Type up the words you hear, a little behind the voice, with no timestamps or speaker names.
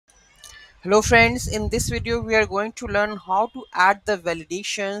Hello friends, in this video we are going to learn how to add the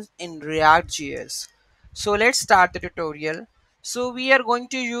validations in ReactJS. So let's start the tutorial. So we are going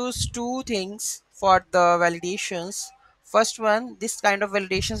to use two things for the validations. First one, this kind of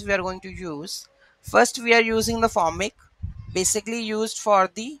validations we are going to use. First we are using the Formik, basically used for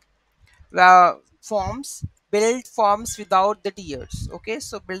the forms, build forms without the tiers. Okay,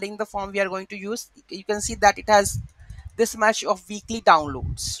 so building the form we are going to use, you can see that it has this much of weekly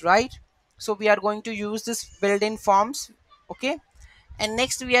downloads, right? So we are going to use this built-in forms. Okay, and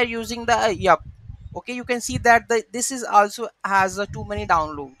next we are using the yup. Okay, you can see that this is also has too many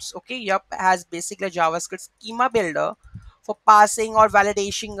downloads. Okay, yup has basically a JavaScript schema builder for passing or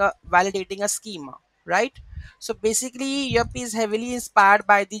validating a schema, right? So basically yup is heavily inspired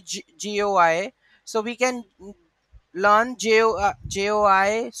by the GUI. So we can learn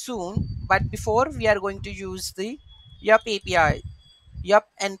GUI soon, but before we are going to use the yup API, yup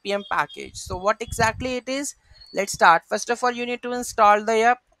npm package. So what exactly it is, let's start. First of all, you need to install the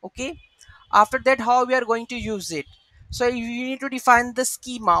yup. Okay, after that, how we are going to use it? So you need to define the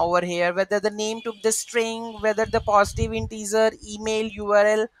schema over here, whether the name to the string, whether the positive integer, email,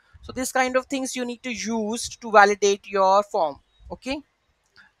 URL. So this kind of things you need to use to validate your form. Okay,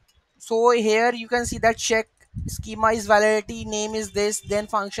 so here you can see that check schema is validity, name is this, then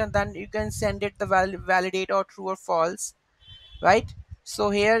function, then you can send it the validate or true or false, right?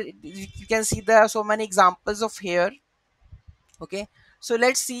 So here you can see there are so many examples of here. Okay, so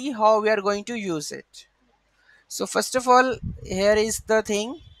let's see how we are going to use it. So first of all, here is the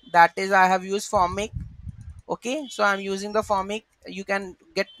thing, that is I have used Formik. Okay, so I'm using the Formik. You can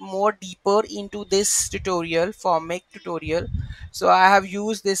get more deeper into this tutorial, Formik tutorial. So I have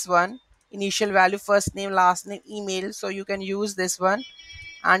used this one, initial value, first name, last name, email. So you can use this one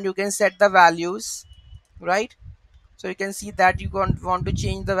and you can set the values, right? So you can see that you want to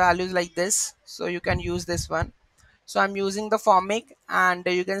change the values like this, so you can use this one. So I'm using the Formik, and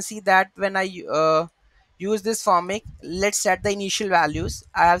you can see that when I use this Formik, let's set the initial values.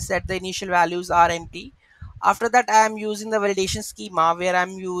 I have set the initial values are empty. After that, I am using the validation schema where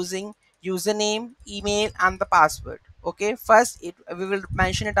I'm using username, email, and the password. Okay, first we will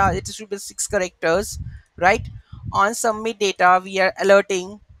mention it, it should be 6 characters, right? On submit data, we are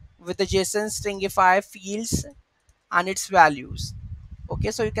alerting with the JSON stringify fields and its values. Okay,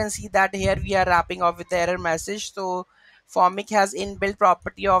 so you can see that here we are wrapping up with the error message. So Formik has inbuilt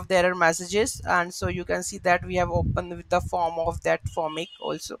property of the error messages, and so you can see that we have opened with the form of that Formik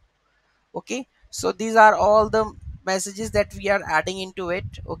also. Okay, so these are all the messages that we are adding into it.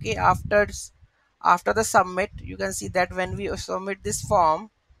 Okay, after the submit, you can see that when we submit this form,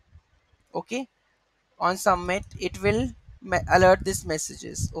 okay, on submit it will alert these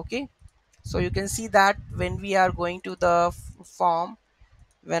messages. Okay, so you can see that when we are going to the form,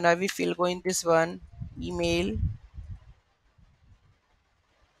 whenever we fill going this one, email,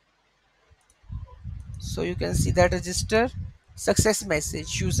 so you can see that register success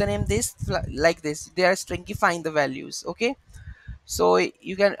message, username this, like this they are stringifying the values. Okay, so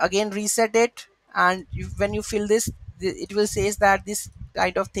you can again reset it, and when you fill this, it will says that this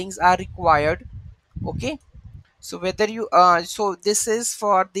kind of things are required. Okay, so whether you so this is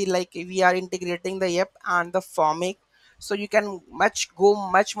for the, like, we are integrating the app and the Formik, so you can go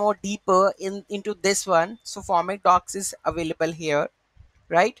much more deeper into this one. So Formik docs is available here,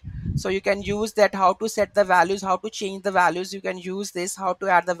 right? So you can use that, how to set the values, how to change the values. You can use this, how to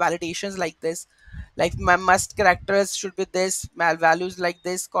add the validations like this, like my must characters should be this, mal values like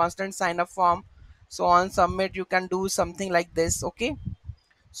this, constant sign up form. So on submit you can do something like this. Okay,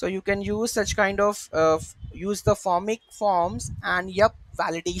 so you can use such kind of use the Formik forms and yup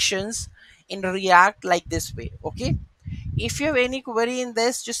validations in React like this way. Okay, if you have any query in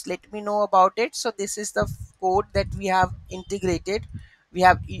this, just let me know about it. So this is the code that we have integrated. We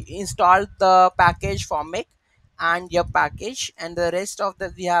have installed the package Formik and your package, and the rest of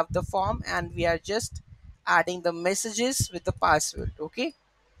the, we have the form, and we are just adding the messages with the password. Okay,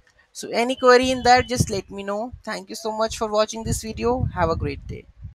 so any query in that, just let me know. Thank you so much for watching this video. Have a great day.